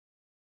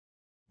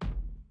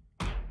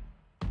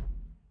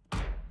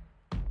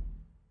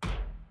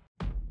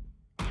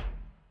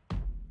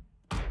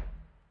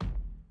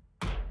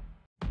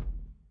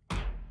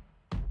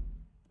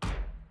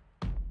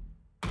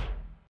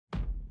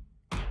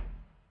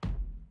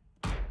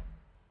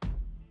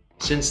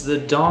Since the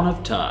dawn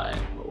of time,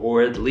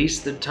 or at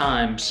least the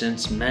time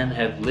since men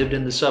have lived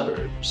in the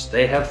suburbs,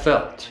 they have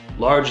felt,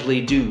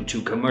 largely due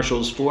to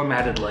commercials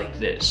formatted like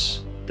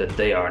this, that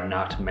they are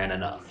not man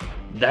enough.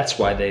 That's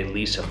why they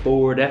lease a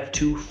Ford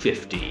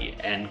F-250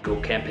 and go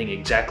camping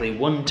exactly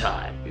one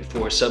time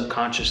before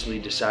subconsciously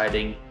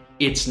deciding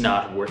it's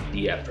not worth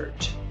the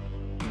effort.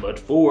 But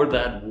for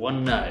that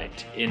one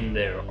night in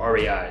their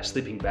REI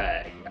sleeping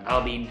bag,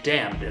 I'll be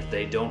damned if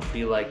they don't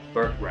feel like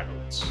Burt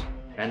Reynolds.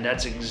 And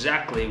that's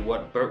exactly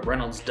what Burt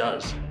Reynolds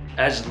does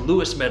as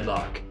Lewis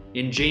Medlock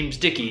in James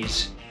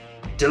Dickey's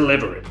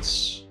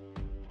Deliverance.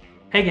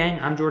 Hey gang,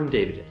 I'm Jordan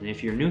David, and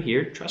if you're new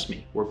here, trust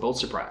me, we're both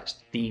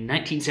surprised. The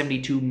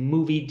 1972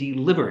 movie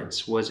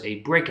Deliverance was a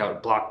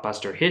breakout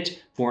blockbuster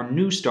hit for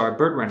new star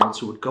Burt Reynolds,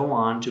 who would go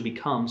on to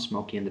become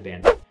Smokey and the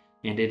Bandit.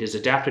 And it is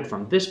adapted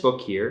from this book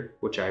here,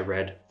 which I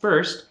read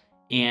first,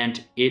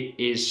 and it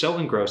is so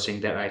engrossing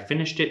that I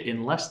finished it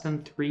in less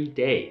than 3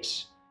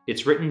 days.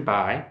 It's written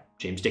by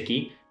James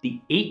Dickey, the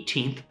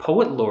 18th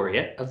Poet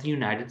Laureate of the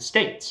United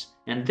States,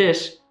 and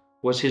this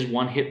was his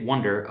one-hit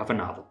wonder of a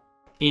novel.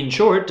 In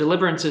short,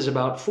 Deliverance is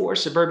about 4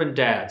 suburban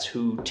dads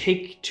who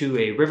take to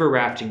a river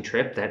rafting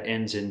trip that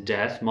ends in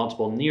death,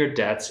 multiple near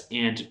deaths,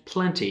 and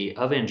plenty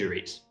of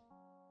injuries.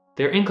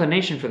 Their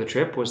inclination for the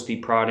trip was the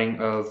prodding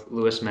of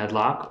Lewis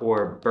Medlock,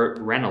 or Burt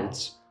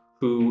Reynolds,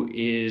 who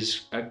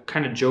is a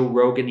kind of Joe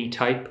Rogan-y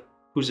type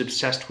who's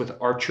obsessed with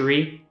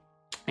archery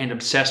and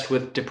obsessed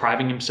with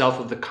depriving himself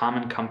of the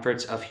common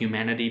comforts of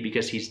humanity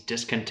because he's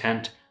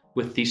discontent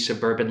with the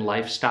suburban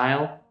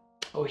lifestyle.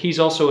 Oh, he's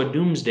also a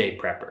doomsday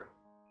prepper.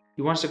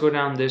 He wants to go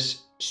down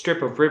this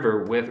strip of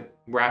river with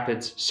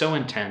rapids so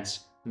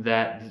intense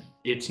that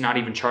it's not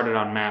even charted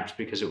on maps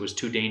because it was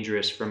too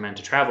dangerous for men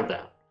to travel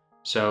down.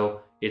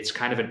 So it's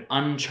kind of an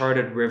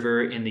uncharted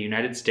river in the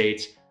United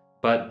States,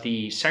 but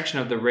the section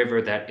of the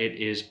river that it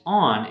is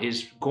on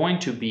is going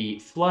to be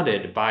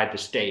flooded by the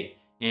state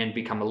and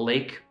become a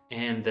lake,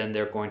 and then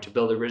they're going to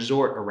build a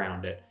resort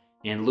around it.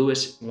 And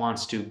Lewis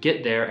wants to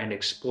get there and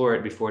explore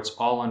it before it's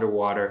all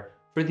underwater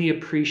for the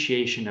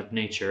appreciation of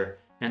nature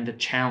and the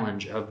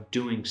challenge of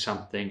doing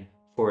something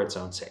for its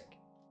own sake.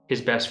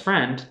 His best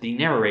friend, the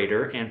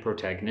narrator and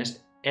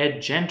protagonist,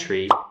 Ed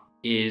Gentry,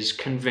 is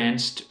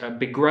convinced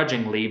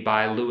begrudgingly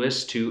by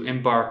Lewis to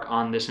embark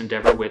on this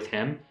endeavor with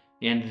him,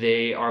 and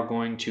they are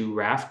going to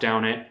raft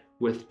down it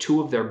with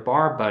 2 of their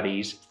bar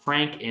buddies,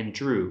 Frank and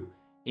Drew.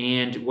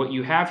 And what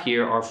you have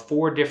here are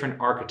 4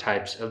 different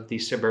archetypes of the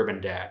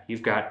suburban dad.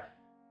 You've got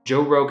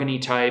Joe Rogan-y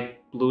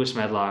type, Lewis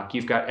Medlock.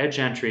 You've got Ed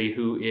Gentry,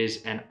 who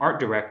is an art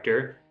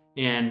director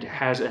and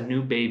has a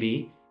new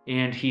baby,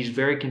 and he's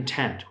very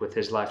content with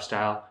his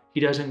lifestyle. He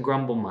doesn't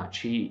grumble much.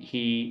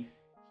 He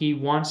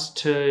wants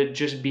to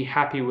just be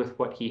happy with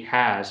what he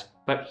has,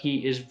 but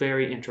he is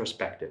very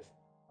introspective.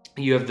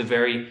 You have the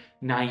very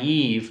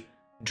naive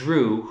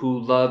Drew,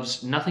 who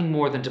loves nothing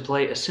more than to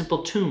play a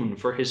simple tune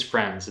for his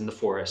friends in the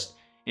forest.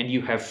 And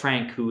you have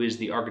Frank, who is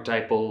the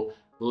archetypal,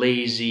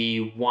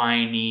 lazy,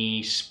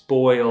 whiny,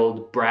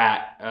 spoiled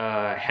brat,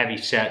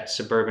 heavy-set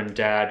suburban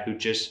dad who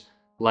just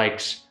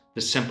likes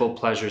the simple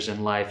pleasures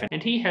in life.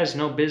 And he has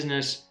no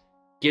business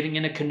getting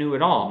in a canoe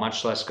at all,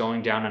 much less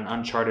going down an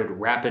uncharted,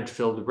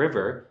 rapid-filled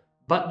river.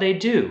 But they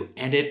do,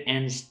 and it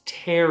ends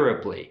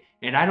terribly.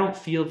 And I don't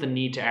feel the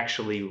need to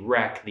actually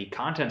wreck the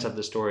contents of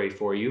the story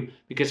for you,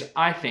 because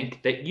I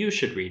think that you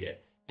should read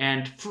it.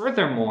 And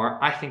furthermore,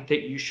 I think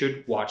that you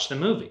should watch the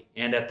movie.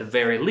 And at the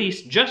very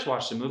least, just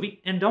watch the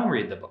movie and don't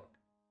read the book.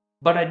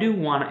 But I do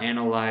want to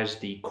analyze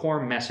the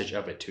core message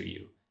of it to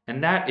you.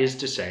 And that is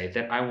to say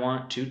that I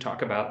want to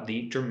talk about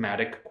the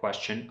dramatic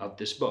question of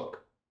this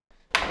book.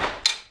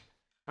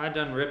 I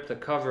done ripped the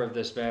cover of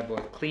this bad boy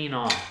clean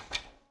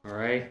off.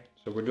 Alright?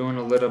 So we're doing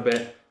a little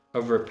bit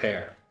of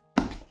repair.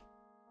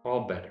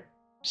 All better.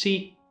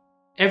 See,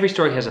 every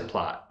story has a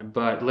plot,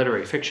 but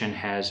literary fiction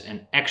has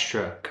an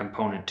extra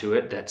component to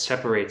it that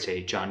separates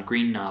a John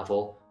Green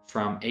novel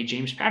from a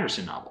James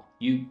Patterson novel.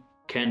 You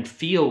can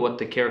feel what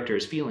the character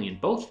is feeling in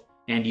both,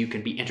 and you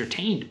can be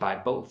entertained by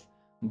both.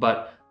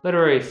 But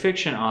literary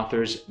fiction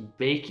authors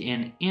bake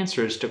in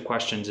answers to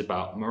questions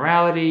about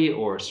morality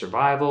or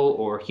survival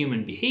or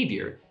human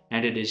behavior,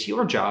 and it is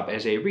your job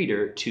as a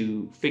reader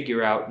to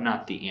figure out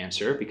not the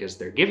answer, because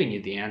they're giving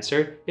you the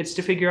answer, it's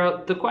to figure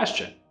out the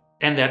question.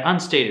 And that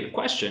unstated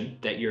question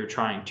that you're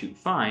trying to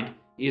find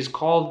is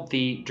called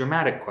the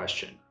dramatic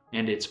question.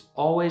 And it's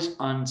always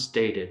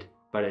unstated,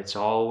 but it's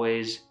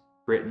always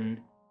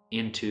written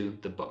into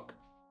the book.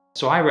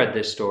 So I read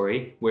this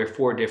story where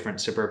 4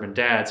 different suburban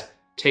dads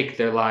take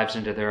their lives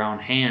into their own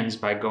hands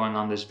by going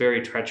on this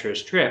very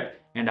treacherous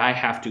trip, and I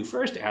have to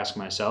first ask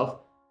myself,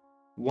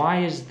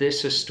 why is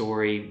this a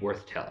story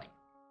worth telling?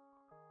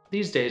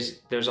 These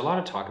days, there's a lot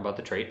of talk about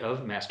the trait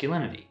of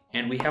masculinity,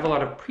 and we have a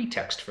lot of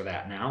pretext for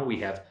that now. We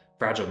have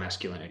fragile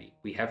masculinity,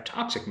 we have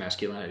toxic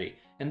masculinity,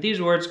 and these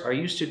words are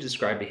used to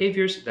describe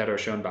behaviors that are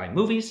shown by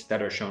movies,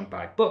 that are shown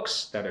by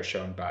books, that are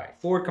shown by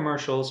Ford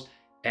commercials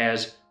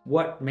as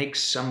what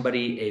makes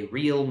somebody a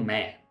real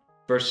man,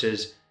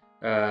 versus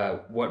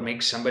what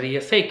makes somebody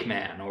a fake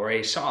man or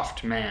a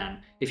soft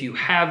man. If you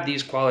have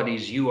these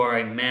qualities, you are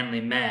a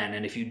manly man,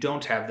 and if you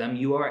don't have them,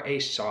 you are a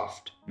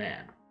soft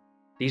man.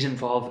 These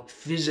involve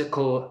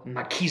physical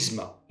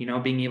machismo,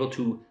 being able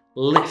to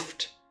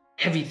lift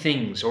heavy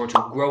things or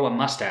to grow a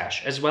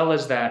mustache, as well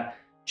as that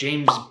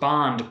James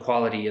Bond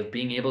quality of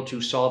being able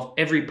to solve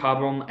every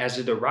problem as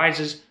it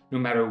arises, no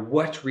matter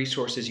what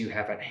resources you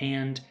have at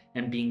hand,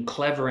 and being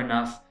clever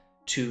enough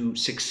to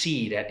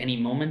succeed at any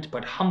moment,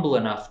 but humble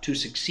enough to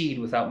succeed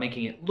without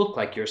making it look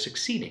like you're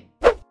succeeding.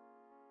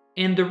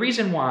 And the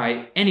reason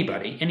why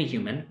anybody, any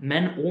human,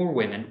 men or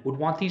women, would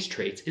want these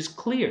traits is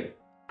clear.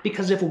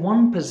 Because if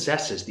one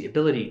possesses the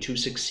ability to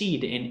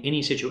succeed in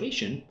any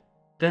situation,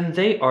 then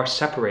they are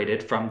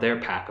separated from their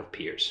pack of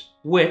peers,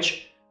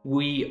 which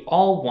we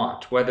all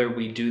want, whether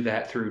we do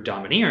that through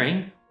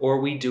domineering or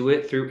we do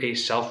it through a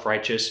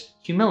self-righteous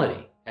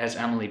humility, as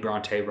Emily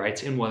Bronte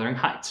writes in Wuthering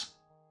Heights.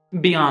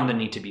 Beyond the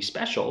need to be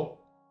special,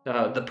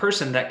 the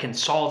person that can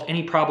solve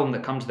any problem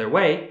that comes their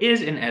way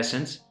is, in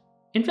essence,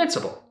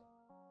 invincible,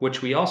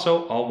 which we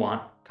also all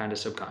want, kind of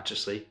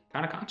subconsciously,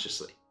 kind of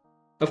consciously.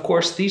 Of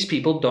course, these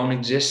people don't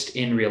exist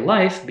in real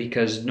life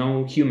because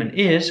no human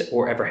is,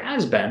 or ever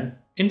has been,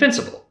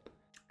 invincible.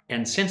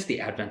 And since the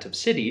advent of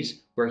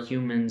cities, where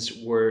humans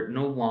were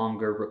no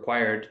longer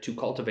required to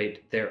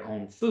cultivate their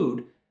own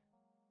food,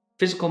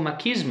 physical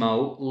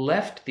machismo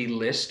left the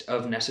list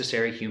of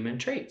necessary human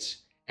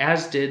traits,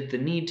 as did the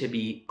need to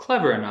be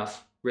clever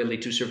enough, really,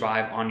 to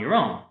survive on your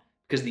own.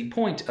 Because the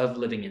point of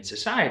living in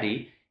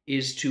society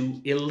is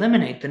to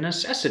eliminate the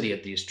necessity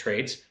of these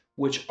traits,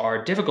 which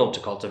are difficult to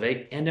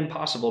cultivate and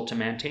impossible to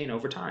maintain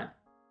over time.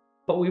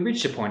 But we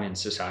reached a point in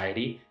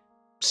society,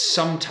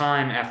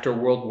 sometime after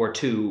World War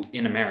II,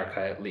 in America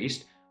at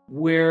least,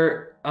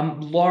 where a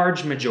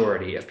large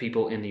majority of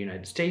people in the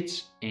United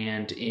States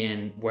and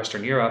in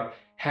Western Europe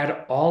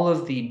had all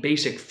of the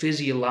basic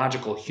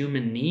physiological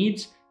human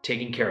needs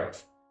taken care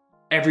of.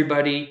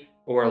 Everybody,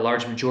 or a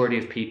large majority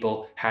of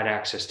people, had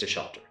access to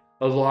shelter.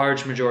 A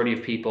large majority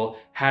of people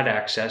had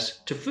access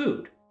to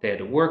food. They had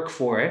to work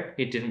for it.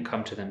 It didn't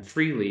come to them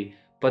freely,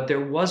 but there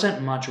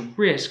wasn't much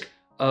risk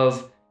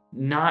of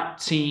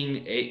not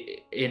seeing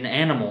an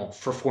animal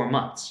for 4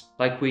 months,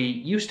 like we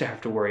used to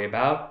have to worry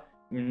about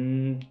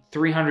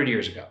 300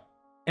 years ago.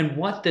 And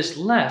what this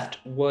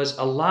left was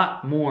a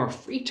lot more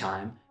free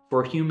time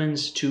for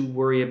humans to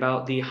worry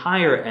about the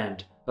higher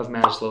end of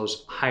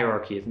Maslow's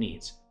hierarchy of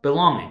needs.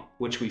 Belonging,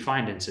 which we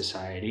find in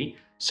society,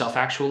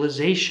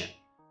 self-actualization,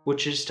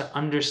 which is to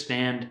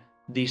understand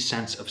the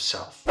sense of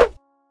self.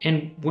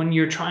 And when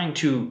you're trying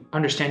to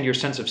understand your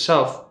sense of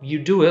self, you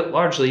do it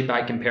largely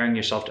by comparing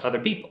yourself to other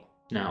people.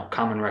 Now,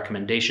 common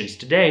recommendations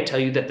today tell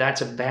you that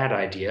that's a bad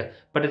idea,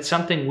 but it's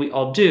something we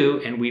all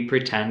do and we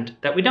pretend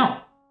that we don't.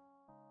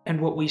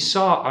 And what we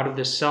saw out of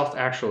this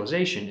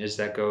self-actualization is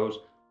that goes,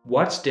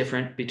 what's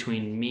different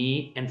between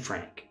me and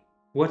Frank?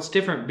 What's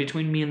different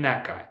between me and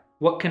that guy?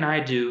 What can I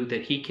do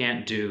that he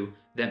can't do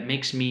that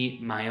makes me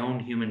my own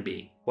human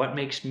being? What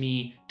makes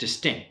me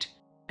distinct?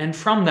 And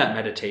from that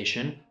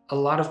meditation, a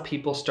lot of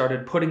people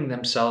started putting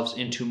themselves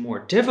into more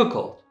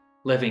difficult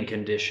living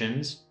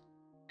conditions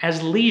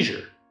as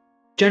leisure.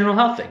 General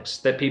health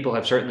things that people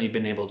have certainly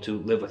been able to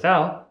live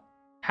without,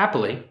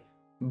 happily,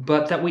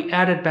 but that we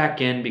added back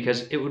in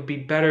because it would be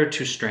better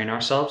to strain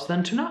ourselves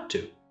than to not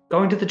to.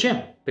 Going to the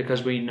gym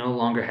because we no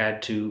longer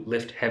had to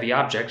lift heavy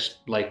objects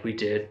like we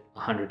did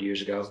 100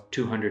 years ago,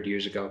 200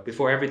 years ago,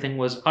 before everything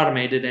was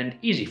automated and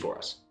easy for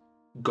us.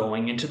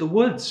 Going into the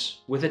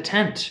woods with a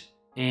tent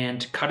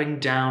and cutting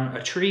down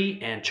a tree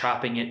and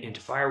chopping it into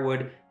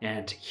firewood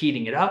and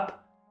heating it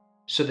up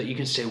so that you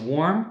can stay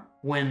warm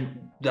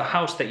when the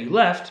house that you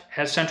left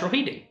has central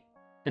heating.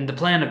 And the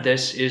plan of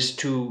this is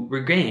to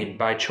regain,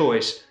 by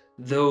choice,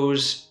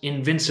 those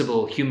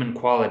invincible human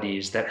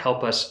qualities that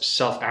help us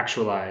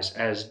self-actualize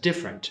as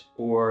different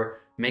or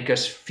make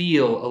us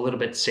feel a little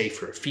bit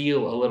safer,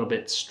 feel a little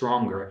bit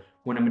stronger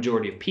when a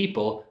majority of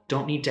people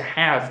don't need to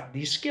have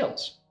these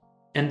skills.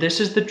 And this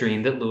is the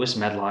dream that Lewis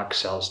Medlock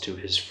sells to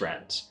his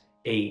friends.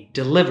 A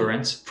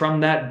deliverance from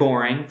that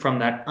boring, from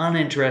that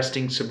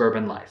uninteresting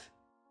suburban life.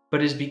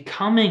 But is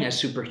becoming a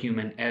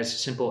superhuman as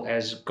simple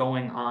as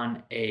going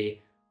on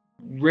a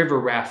river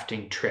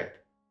rafting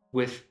trip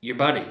with your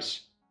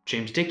buddies?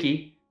 James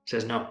Dickey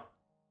says no.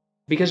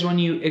 Because when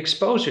you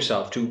expose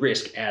yourself to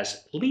risk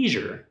as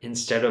leisure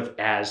instead of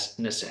as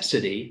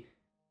necessity,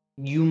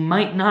 you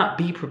might not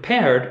be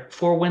prepared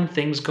for when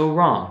things go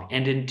wrong,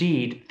 and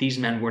indeed, these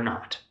men were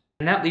not.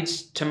 And that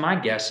leads to my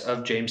guess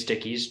of James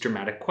Dickey's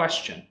dramatic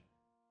question.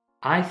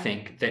 I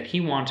think that he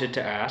wanted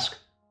to ask,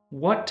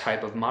 what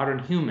type of modern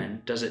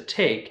human does it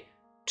take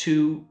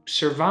to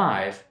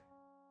survive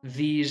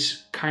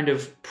these kind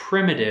of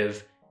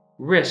primitive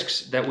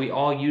risks that we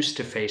all used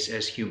to face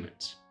as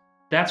humans?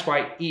 That's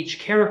why each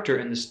character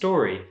in the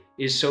story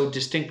is so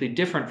distinctly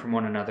different from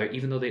one another,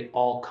 even though they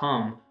all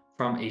come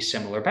from a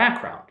similar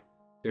background.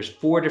 There's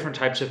 4 different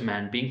types of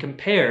men being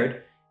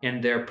compared,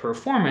 and their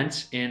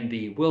performance in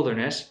the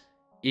wilderness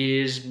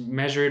is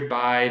measured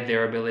by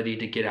their ability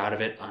to get out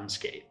of it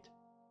unscathed.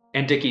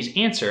 And Dickey's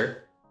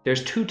answer,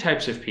 there's two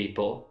types of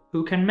people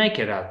who can make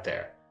it out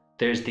there.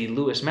 There's the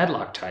Lewis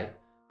Medlock type,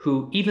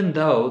 who, even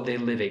though they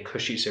live a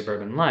cushy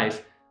suburban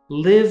life,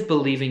 live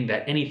believing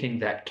that anything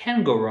that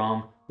can go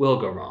wrong will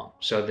go wrong.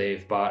 So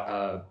they've bought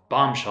a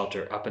bomb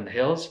shelter up in the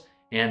hills,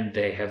 and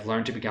they have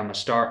learned to become a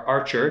star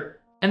archer.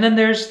 And then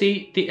there's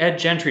the Ed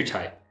Gentry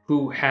type,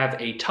 who have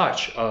a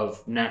touch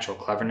of natural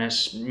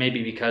cleverness,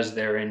 maybe because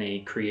they're in a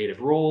creative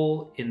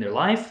role in their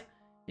life,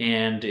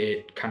 and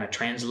it kind of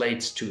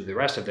translates to the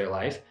rest of their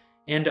life.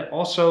 And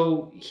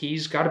also,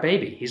 he's got a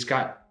baby. He's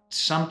got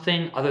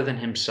something other than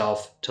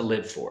himself to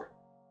live for.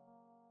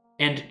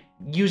 And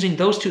using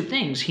those two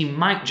things, he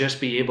might just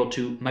be able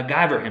to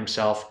MacGyver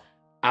himself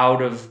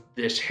out of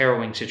this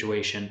harrowing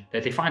situation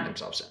that they find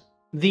themselves in.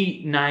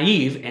 The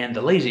naive and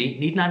the lazy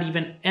need not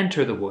even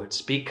enter the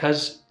woods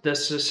because the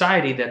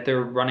society that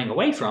they're running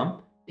away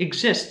from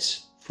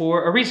exists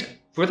for a reason,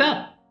 for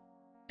them.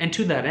 And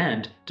to that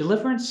end,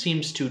 Deliverance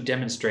seems to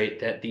demonstrate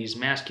that these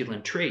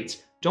masculine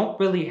traits don't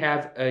really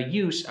have a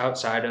use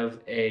outside of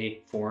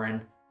a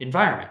foreign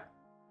environment.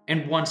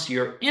 And once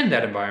you're in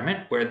that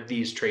environment where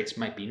these traits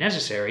might be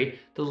necessary,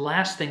 the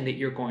last thing that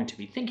you're going to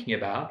be thinking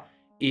about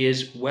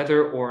is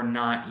whether or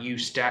not you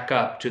stack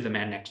up to the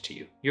man next to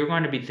you. You're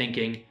going to be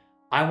thinking,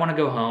 I want to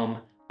go home,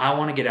 I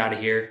want to get out of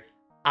here,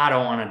 I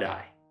don't want to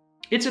die.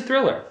 It's a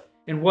thriller,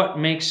 and what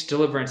makes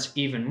Deliverance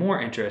even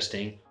more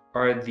interesting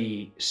are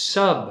the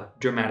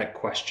sub-dramatic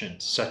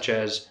questions, such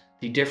as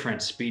the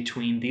difference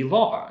between the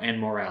law and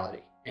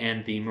morality,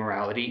 and the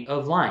morality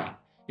of lying,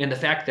 and the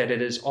fact that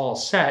it is all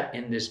set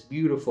in this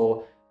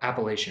beautiful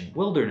Appalachian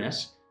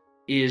wilderness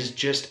is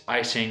just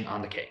icing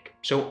on the cake.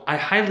 So I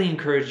highly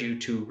encourage you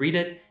to read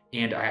it,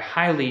 and I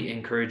highly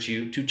encourage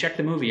you to check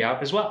the movie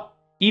out as well.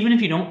 Even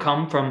if you don't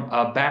come from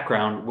a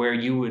background where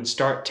you would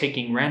start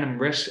taking random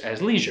risks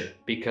as leisure,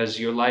 because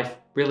your life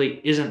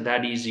really isn't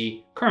that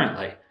easy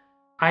currently,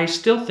 I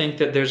still think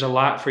that there's a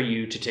lot for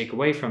you to take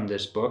away from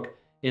this book,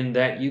 in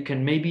that you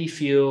can maybe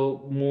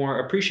feel more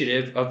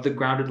appreciative of the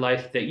grounded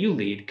life that you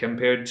lead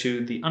compared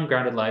to the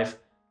ungrounded life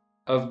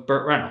of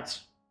Burt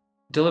Reynolds.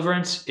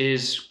 Deliverance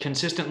is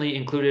consistently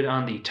included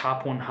on the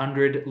top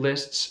 100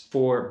 lists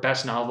for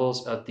best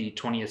novels of the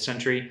 20th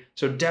century,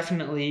 so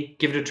definitely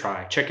give it a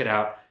try. Check it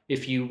out.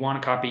 If you want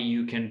a copy,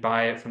 you can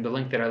buy it from the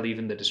link that I leave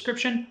in the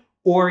description,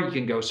 or you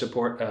can go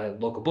support a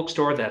local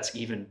bookstore. That's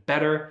even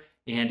better.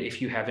 And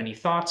if you have any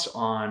thoughts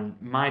on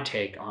my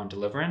take on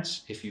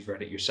Deliverance, if you've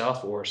read it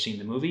yourself or seen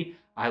the movie,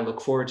 I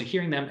look forward to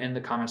hearing them in the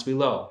comments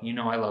below. You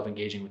know I love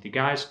engaging with you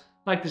guys.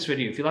 Like this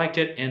video if you liked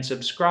it, and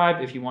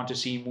subscribe if you want to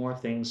see more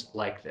things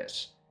like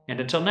this. And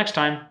until next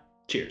time,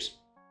 cheers.